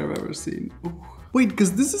texture I've ever seen. Ooh. Wait,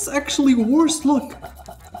 because this is actually worse. Look,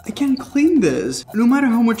 I can't clean this. No matter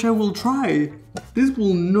how much I will try, this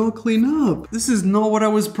will not clean up. This is not what I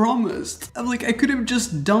was promised. I'm like, I could have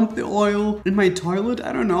just dumped the oil in my toilet.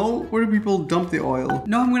 I don't know. Where do people dump the oil?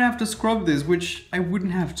 No, I'm gonna have to scrub this, which I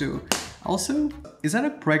wouldn't have to. Also, is that a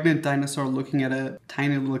pregnant dinosaur looking at a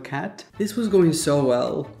tiny little cat? This was going so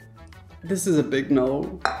well. This is a big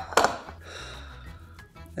no.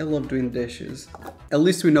 I love doing dishes. At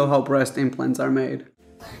least we know how breast implants are made.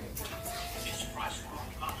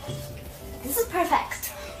 This is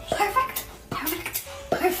perfect. Perfect, perfect,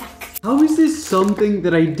 perfect. How is this something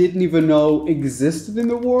that I didn't even know existed in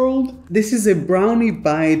the world? This is a Brownie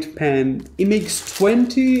Bite Pan. It makes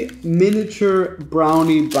 20 miniature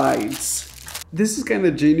brownie bites. This is kind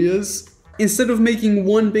of genius. Instead of making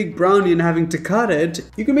one big brownie and having to cut it,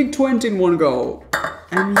 you can make 20 in one go.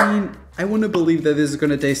 I mean, I want to believe that this is going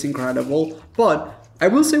to taste incredible, but I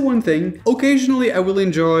will say one thing. Occasionally I will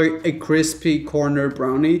enjoy a crispy corner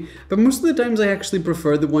brownie, but most of the times I actually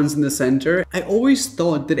prefer the ones in the center. I always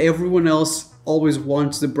thought that everyone else always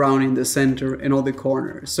wants the brownie in the center and all the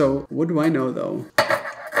corners. So what do I know though?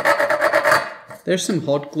 There's some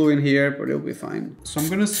hot glue in here, but it'll be fine. So I'm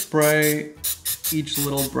gonna spray each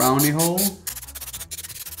little brownie hole.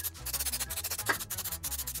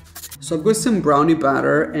 So I've got some brownie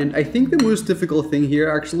batter, and I think the most difficult thing here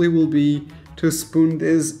actually will be to spoon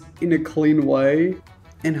this in a clean way.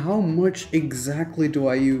 And how much exactly do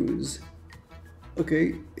I use?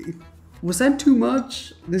 Okay, was that too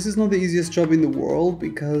much? This is not the easiest job in the world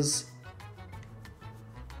because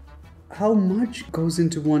how much goes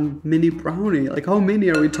into one mini brownie? Like how many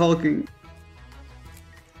are we talking?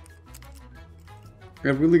 I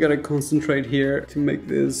really gotta concentrate here to make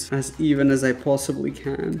this as even as I possibly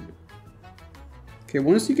can. Okay,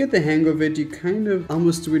 once you get the hang of it, you kind of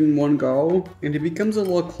almost do it in one go, and it becomes a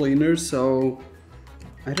lot cleaner, so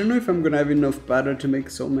I don't know if I'm gonna have enough batter to make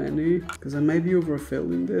so many, because I might be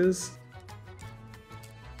overfilling this.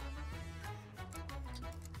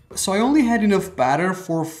 So I only had enough batter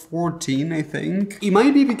for 14, I think. It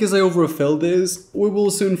might be because I overfilled this. We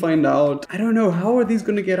will soon find out. I don't know, how are these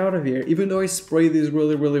gonna get out of here? Even though I spray these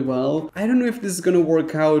really, really well, I don't know if this is gonna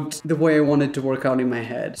work out the way I want it to work out in my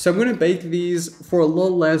head. So I'm gonna bake these for a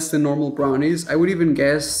lot less than normal brownies. I would even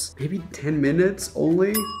guess maybe 10 minutes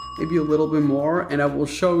only, maybe a little bit more, and I will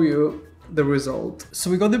show you the result. So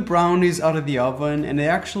we got the brownies out of the oven and they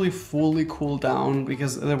actually fully cooled down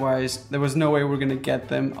because otherwise there was no way we're gonna get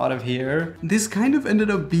them out of here. This kind of ended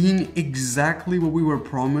up being exactly what we were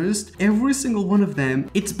promised. Every single one of them,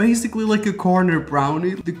 it's basically like a corner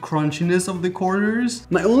brownie, the crunchiness of the corners.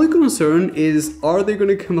 My only concern is, are they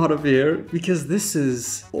gonna come out of here? Because this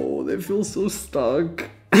is, oh, they feel so stuck.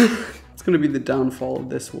 It's gonna be the downfall of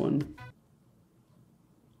this one.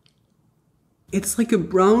 It's like a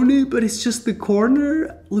brownie, but it's just the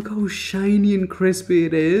corner. Look how shiny and crispy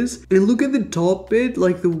it is. And look at the top bit,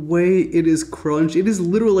 like the way it is crunched. It is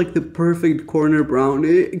literally like the perfect corner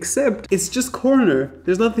brownie, except it's just corner.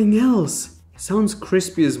 There's nothing else. Sounds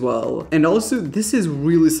crispy as well. And also, this is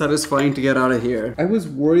really satisfying to get out of here. I was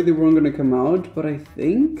worried they weren't gonna come out, but I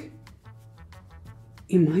think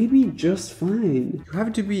it might be just fine. You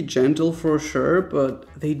have to be gentle for sure, but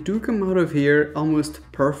they do come out of here almost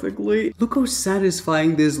perfectly. Look how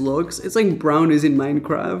satisfying this looks. It's like brownies in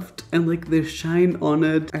Minecraft and like the shine on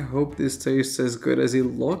it. I hope this tastes as good as it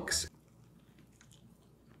looks.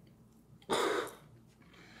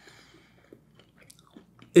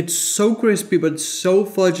 It's so crispy but so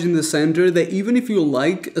fudgy in the center that even if you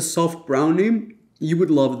like a soft brownie, you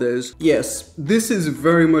would love this. Yes, this is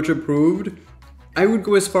very much approved. I would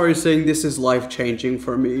go as far as saying this is life-changing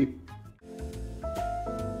for me.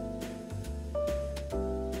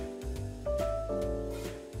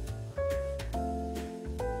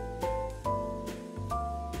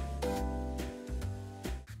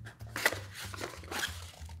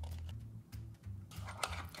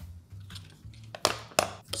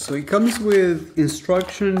 So it comes with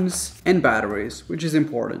instructions and batteries, which is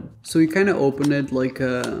important. So you kind of open it like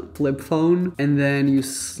a flip phone and then you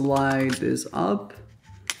slide this up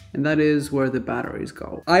and that is where the batteries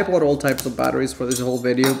go. I bought all types of batteries for this whole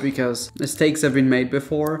video because mistakes have been made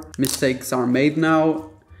before, mistakes are made now,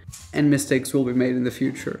 and mistakes will be made in the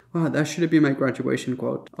future. Wow, that should be my graduation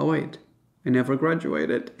quote. Oh wait, I never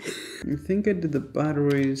graduated. I think I did the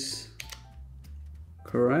batteries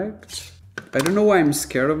correct. I don't know why I'm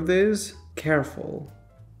scared of this. Careful.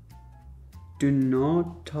 Do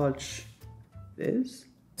not touch this.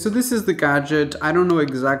 So this is the gadget. I don't know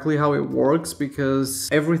exactly how it works because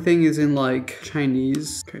everything is in like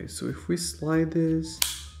Chinese. Okay, so if we slide this.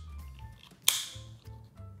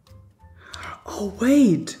 Oh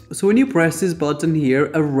wait! So when you press this button here,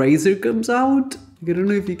 a razor comes out. I don't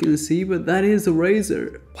know if you can see, but that is a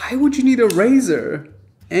razor. Why would you need a razor?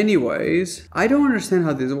 Anyways, I don't understand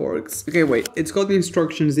how this works. Okay, wait, it's got the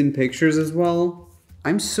instructions in pictures as well.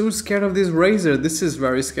 I'm so scared of this razor. This is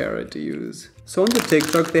very scary to use. So on the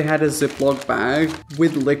TikTok, they had a Ziploc bag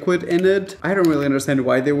with liquid in it. I don't really understand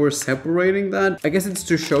why they were separating that. I guess it's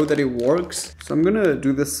to show that it works. So I'm gonna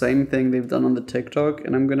do the same thing they've done on the TikTok,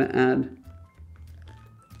 and I'm gonna add.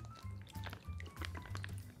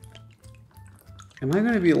 Am I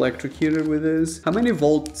gonna be electrocuted with this? How many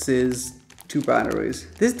volts is 2 batteries?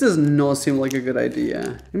 This does not seem like a good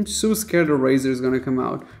idea. I'm so scared a razor is gonna come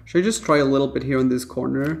out. Should I just try a little bit here on this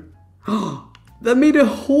corner? Oh, that made a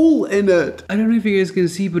hole in it. I don't know if you guys can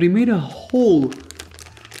see, but it made a hole.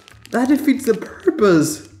 That defeats the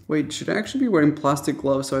purpose. Wait, should I actually be wearing plastic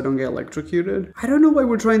gloves so I don't get electrocuted? I don't know why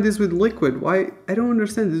we're trying this with liquid. Why? I don't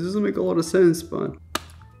understand. This doesn't make a lot of sense, but...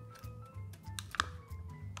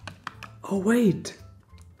 Oh wait,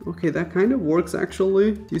 okay, that kind of works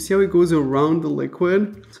actually. Do you see how it goes around the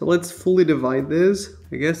liquid? So let's fully divide this.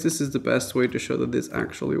 I guess this is the best way to show that this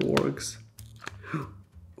actually works.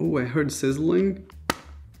 Oh, I heard sizzling.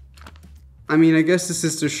 I mean, I guess this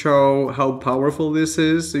is to show how powerful this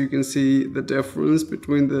is, so you can see the difference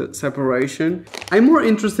between the separation. I'm more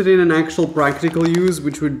interested in an actual practical use,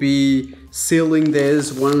 which would be sealing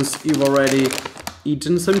this once you've already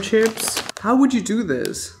eaten some chips. How would you do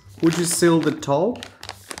this? Would you seal the top?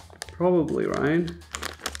 Probably, right?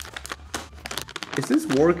 Is this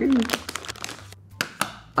working?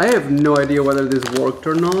 I have no idea whether this worked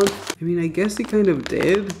or not. I mean, I guess it kind of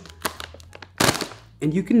did.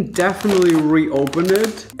 And you can definitely reopen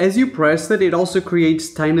it. As you press it, it also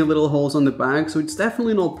creates tiny little holes on the bag, so it's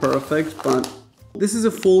definitely not perfect, but this is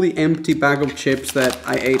a fully empty bag of chips that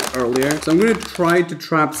I ate earlier. So I'm gonna try to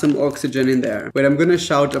trap some oxygen in there. Wait, I'm gonna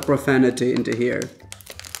shout a profanity into here.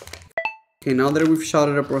 Okay, now that we've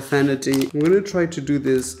shouted a profanity, I'm gonna try to do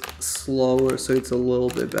this slower so it's a little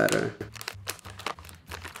bit better.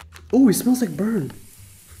 Oh, it smells like burn.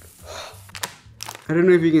 I don't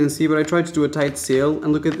know if you can see, but I tried to do a tight seal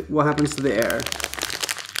and look at what happens to the air.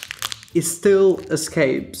 It still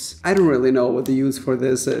escapes. I don't really know what the use for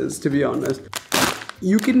this is, to be honest.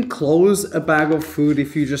 You can close a bag of food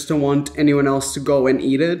if you just don't want anyone else to go and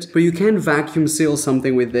eat it, but you can't vacuum seal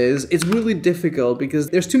something with this. It's really difficult because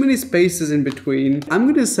there's too many spaces in between. I'm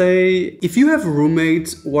gonna say, if you have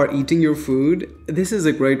roommates who are eating your food, this is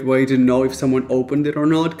a great way to know if someone opened it or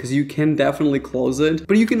not, because you can definitely close it,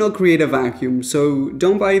 but you cannot create a vacuum. So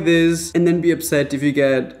don't buy this and then be upset if you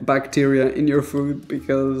get bacteria in your food,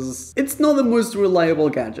 because it's not the most reliable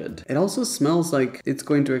gadget. It also smells like it's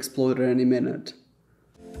going to explode at any minute.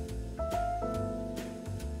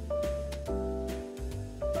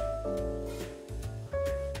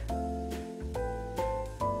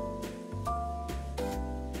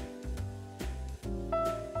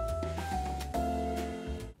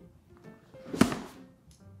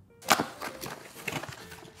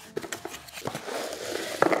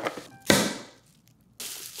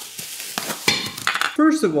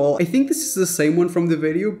 First of all, I think this is the same one from the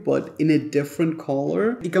video, but in a different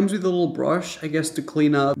color. It comes with a little brush, I guess, to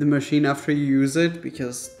clean up the machine after you use it,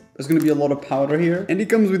 because there's gonna be a lot of powder here. And it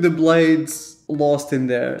comes with the blades lost in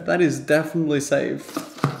there. That is definitely safe.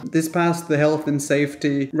 This passed the health and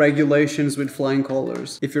safety regulations with flying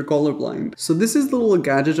colors, if you're colorblind. So this is the little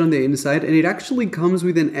gadget on the inside, and it actually comes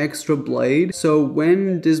with an extra blade. So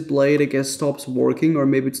when this blade, I guess, stops working, or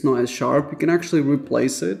maybe it's not as sharp, you can actually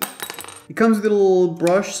replace it. It comes with a little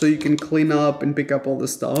brush so you can clean up and pick up all the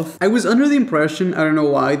stuff. I was under the impression, I don't know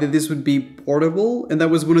why, that this would be portable, and that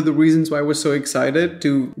was one of the reasons why I was so excited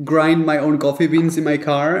to grind my own coffee beans in my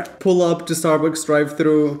car, pull up to Starbucks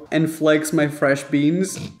drive-thru and flex my fresh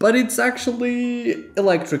beans. But it's actually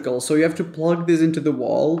electrical, so you have to plug this into the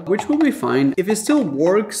wall, which will be fine. If it still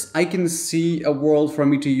works, I can see a world for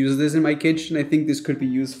me to use this in my kitchen. I think this could be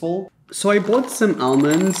useful. So I bought some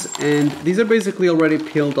almonds, and these are basically already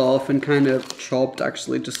peeled off and kind of chopped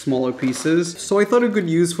actually to smaller pieces. So I thought a good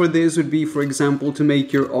use for this would be, for example, to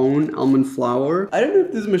make your own almond flour. I don't know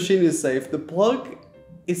if this machine is safe. The plug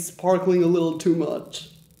is sparkling a little too much.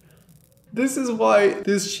 This is why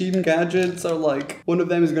these Shein gadgets are like, one of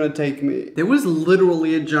them is gonna take me. There was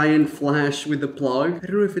literally a giant flash with the plug. I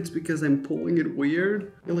don't know if it's because I'm pulling it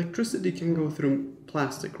weird. Electricity can go through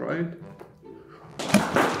plastic, right?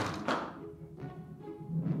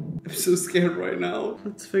 I'm so scared right now.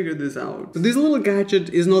 Let's figure this out. So this little gadget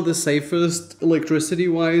is not the safest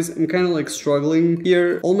electricity-wise. I'm kind of like struggling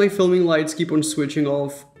here. All my filming lights keep on switching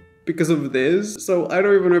off because of this. So I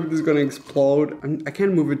don't even know if this is gonna explode. I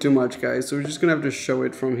can't move it too much, guys. So we're just gonna have to show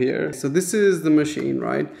it from here. So this is the machine,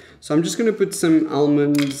 right? So I'm just gonna put some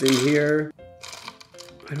almonds in here.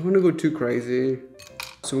 I don't wanna go too crazy.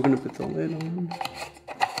 So we're gonna put the lid on.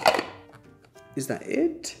 Is that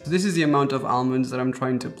it? This is the amount of almonds that I'm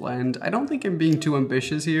trying to blend. I don't think I'm being too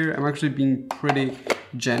ambitious here. I'm actually being pretty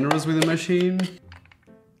generous with the machine.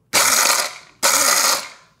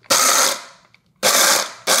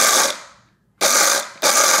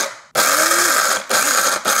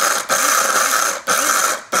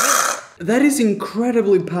 That is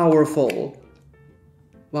incredibly powerful.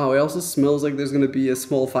 Wow, it also smells like there's gonna be a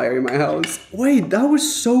small fire in my house. Wait, that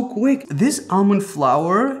was so quick. This almond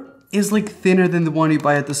flour is like thinner than the one you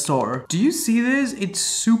buy at the store. Do you see this? It's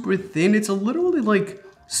super thin. It's a literally like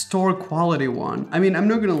store quality one. I mean, I'm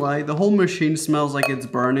not gonna lie, the whole machine smells like it's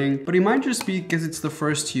burning, but it might just be because it's the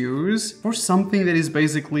first use for something that is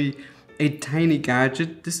basically a tiny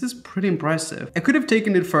gadget. This is pretty impressive. I could have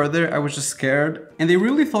taken it further, I was just scared. And they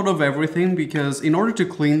really thought of everything because in order to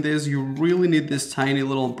clean this, you really need this tiny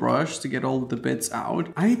little brush to get all of the bits out.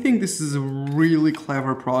 I think this is a really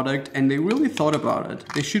clever product and they really thought about it.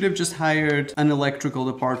 They should have just hired an electrical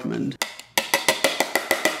department.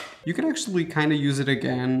 You can actually kind of use it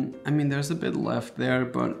again. I mean, there's a bit left there,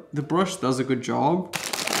 but the brush does a good job.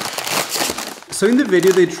 So in the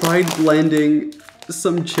video, they tried blending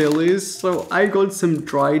some chilies. So I got some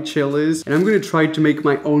dried chilies and I'm gonna try to make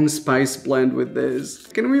my own spice blend with this.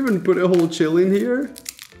 Can we even put a whole chili in here?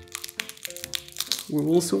 We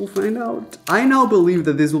will soon find out. I now believe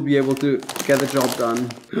that this will be able to get the job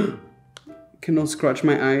done. Cannot scratch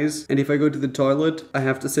my eyes. And if I go to the toilet, I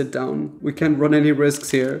have to sit down. We can't run any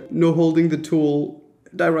risks here. No holding the tool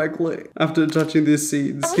directly after touching these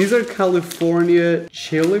seeds. These are California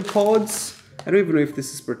chili pods. I don't even know if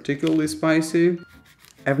this is particularly spicy.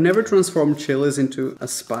 I've never transformed chilies into a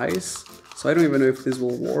spice, so I don't even know if this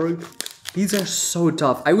will work. These are so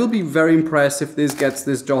tough. I will be very impressed if this gets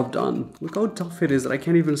this job done. Look how tough it is that I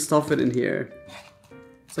can't even stuff it in here.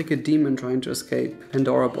 It's like a demon trying to escape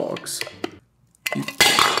Pandora box.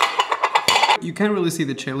 You can't really see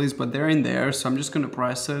the chilies, but they're in there, so I'm just gonna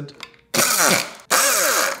press it.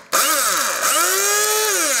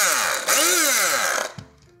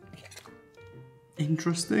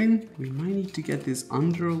 Interesting. We might need to get this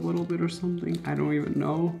under a little bit or something. I don't even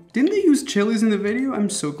know. Didn't they use chilies in the video? I'm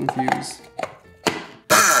so confused.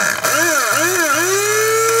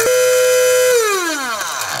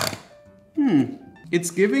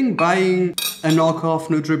 It's giving buying a knockoff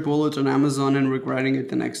NutriBullet on Amazon and regretting it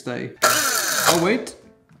the next day. Oh wait.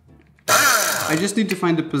 I just need to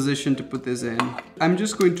find a position to put this in. I'm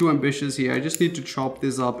just going too ambitious here. I just need to chop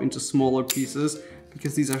this up into smaller pieces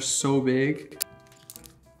because these are so big.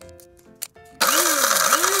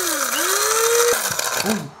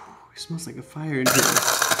 Oh, it smells like a fire in here.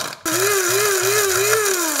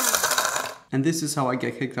 And this is how I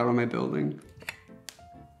get kicked out of my building.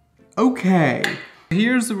 Okay,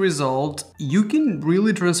 here's the result. You can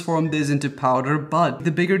really transform this into powder, but the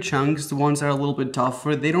bigger chunks, the ones that are a little bit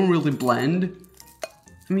tougher, they don't really blend.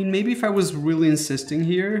 I mean, maybe if I was really insisting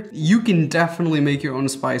here, you can definitely make your own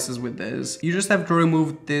spices with this. You just have to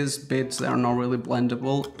remove these bits that are not really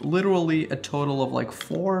blendable, literally a total of like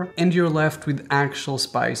 4, and you're left with actual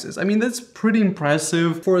spices. I mean, that's pretty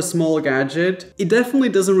impressive for a small gadget. It definitely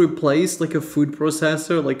doesn't replace like a food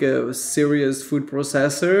processor, like a serious food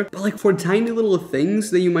processor, but like for tiny little things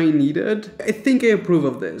that you might need it, I think I approve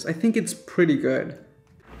of this. I think it's pretty good.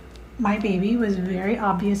 My baby was very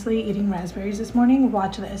obviously eating raspberries this morning.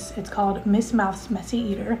 Watch this. It's called Miss Mouth's Messy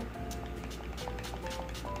Eater.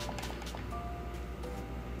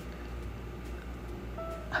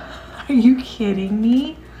 Are you kidding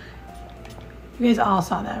me? You guys all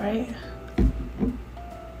saw that, right?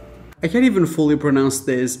 I can't even fully pronounce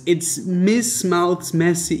this. It's Miss Mouth's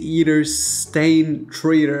Messy Eater Stain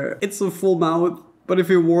Treater. It's a full mouth. But if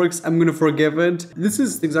it works, I'm gonna forgive it. This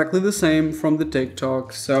is exactly the same from the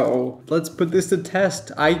TikTok, so let's put this to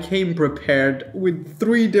test. I came prepared with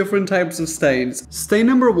 3 different types of stains. Stain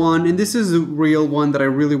number 1, and this is a real one that I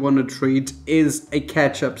really want to treat, is a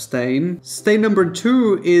ketchup stain. Stain number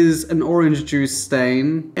 2 is an orange juice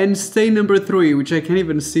stain. And stain number 3, which I can't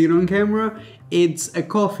even see it on camera, it's a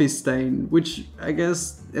coffee stain, which I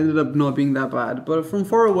guess ended up not being that bad. But from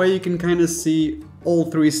far away, you can kind of see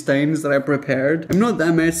all 3 stains that I prepared. I'm not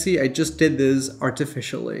that messy, I just did this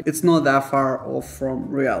artificially. It's not that far off from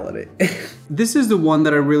reality. This is the one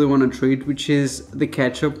that I really want to treat, which is the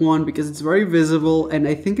ketchup one, because it's very visible and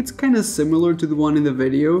I think it's kind of similar to the one in the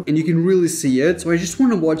video and you can really see it. So I just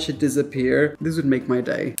want to watch it disappear. This would make my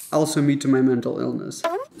day. Also me to my mental illness.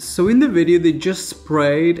 So in the video, they just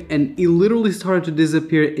sprayed and it literally started to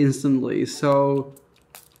disappear instantly. So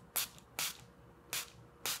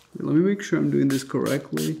let me make sure I'm doing this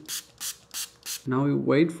correctly. Now we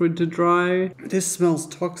wait for it to dry. This smells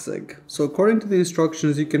toxic. So according to the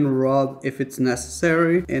instructions, you can rub if it's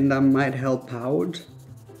necessary, and that might help out.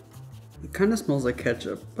 It kind of smells like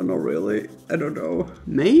ketchup, but not really. I don't know.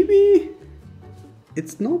 Maybe?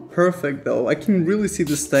 It's not perfect though. I can really see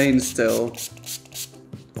the stain still.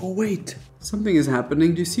 Oh wait, something is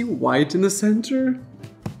happening. Do you see white in the center?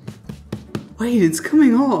 Wait, it's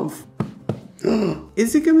coming off.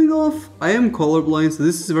 Is it coming off? I am colorblind, so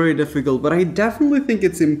this is very difficult, but I definitely think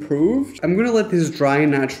it's improved. I'm gonna let this dry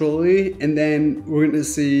naturally, and then we're gonna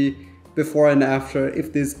see before and after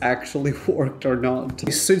if this actually worked or not.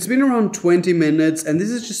 So it's been around 20 minutes, and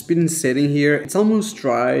this has just been sitting here. It's almost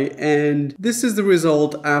dry, and this is the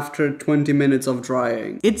result after 20 minutes of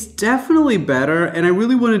drying. It's definitely better, and I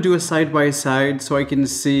really want to do a side-by-side so I can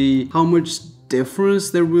see how much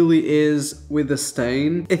difference there really is with the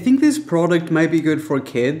stain. I think this product might be good for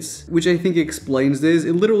kids, which I think explains this.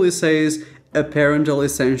 It literally says a parental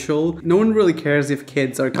essential. No one really cares if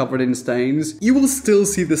kids are covered in stains. You will still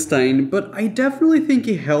see the stain, but I definitely think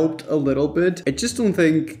it helped a little bit. I just don't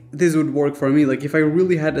think this would work for me. Like if I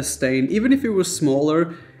really had a stain, even if it was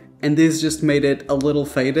smaller, and this just made it a little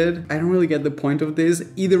faded, I don't really get the point of this.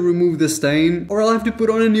 Either remove the stain or I'll have to put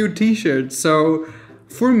on a new t-shirt. So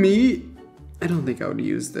for me, I don't think I would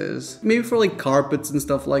use this. Maybe for like carpets and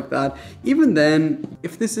stuff like that. Even then,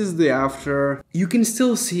 if this is the after, you can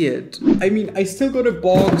still see it. I mean, I still got a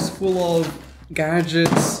box full of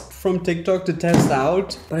gadgets from TikTok to test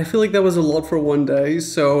out, but I feel like that was a lot for one day.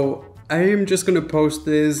 So I am just gonna post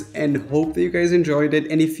this and hope that you guys enjoyed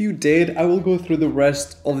it. And if you did, I will go through the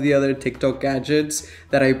rest of the other TikTok gadgets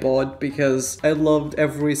that I bought because I loved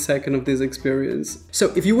every second of this experience.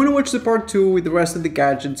 So if you wanna watch the part 2 with the rest of the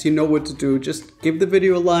gadgets, you know what to do. Just give the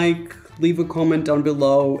video a like, leave a comment down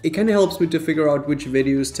below. It kind of helps me to figure out which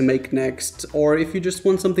videos to make next, or if you just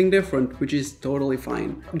want something different, which is totally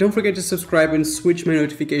fine. Don't forget to subscribe and switch my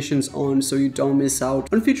notifications on so you don't miss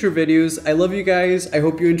out on future videos. I love you guys. I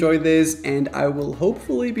hope you enjoyed this, and I will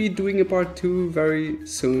hopefully be doing a part 2 very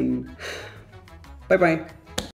soon. Bye bye.